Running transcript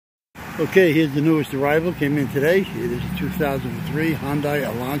Okay, here's the newest arrival. Came in today. It is a 2003 Hyundai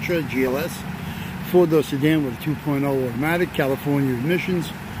Elantra GLS. Four-door sedan with a 2.0 automatic, California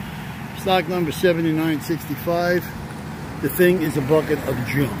emissions. Stock number 7965. The thing is a bucket of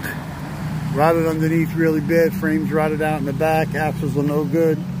junk. Rotted underneath really bad. Frames rotted out in the back. Axles are no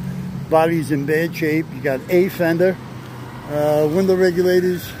good. Body's in bad shape. You got a fender. Window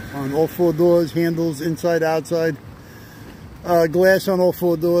regulators on all four doors. Handles inside, outside. Glass on all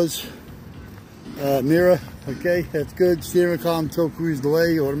four doors. Mirror, okay, that's good. Steering column, tilt, cruise,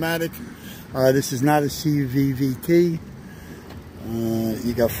 delay, automatic. This is not a CVVT.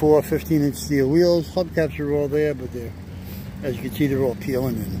 You got four 15-inch steel wheels. Hubcaps are all there, but they're, as you can see, they're all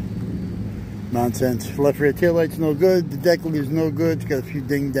peeling and nonsense. Left rear taillight's no good. The deck is no good. It's got a few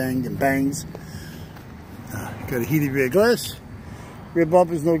ding, dang, and bangs. Got a heated rear glass. Rear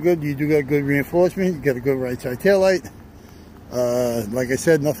bumper's no good. You do got good reinforcement. You got a good right side taillight. Like I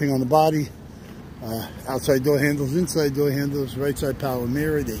said, nothing on the body. Outside door handles, inside door handles, right side power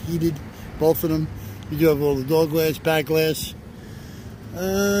mirror. They're heated, both of them. You do have all the door glass, back glass.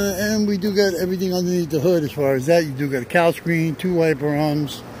 And we do got everything underneath the hood as far as that. You do got a cowl screen, two wiper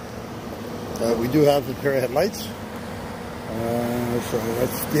arms. We do have the pair of headlights. So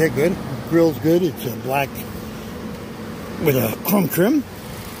they're good. Grill's good. It's black with a chrome trim.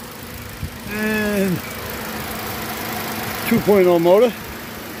 And 2.0 motor.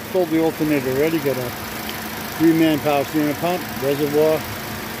 Sold the alternator already. Got a 3-man power steering pump, reservoir,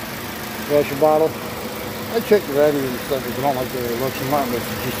 washer bottle. I checked the battery and stuff. I don't like the Electric Martin, but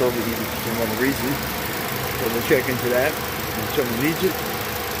it's just overheating for some other reason. So we'll check into that if someone needs it.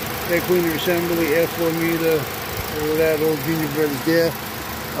 Air cleaner assembly, airflow meter, all of that, all junior bread is there.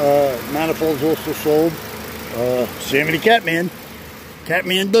 Manifolds also sold. Sammy the Catman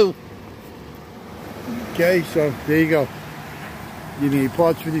do. Okay, so there you go. You need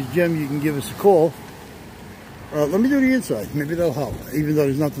parts for this gem, you can give us a call. Let me do the inside. Maybe that'll help, even though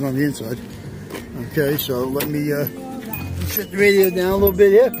there's nothing on the inside. Okay, so let me set the radio down a little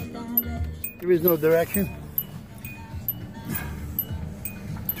bit here. There is no direction.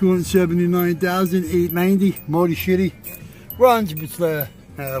 279,890. Motor shitty. Runs, but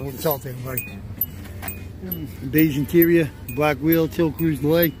I wouldn't sell it to anybody. Beige interior, black wheel, tilt, cruise,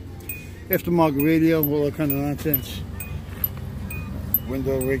 delay. Aftermarket radio, all that kind of nonsense.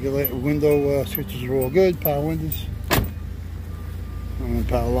 Window switches are all good. Power windows,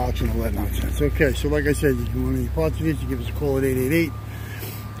 power locks, and all that nonsense. Okay, so like I said, if you want any parts of this, you give us a call at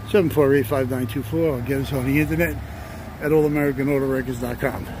 888-748-5924, or get us on the internet at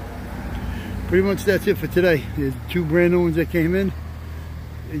allamericanautorecords.com. Pretty much that's it for today. There's two brand new ones that came in.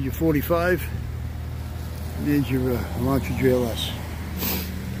 There's your 45. And there's your Elantra GLS.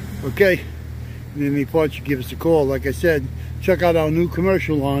 Okay, and any parts, you give us a call. Like I said, check out our new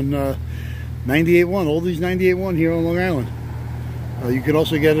commercial on 98.1, all these 98.1 here on Long Island. You can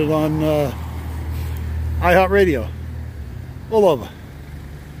also get it on iHeartRadio, all over.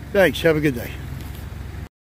 Thanks, have a good day.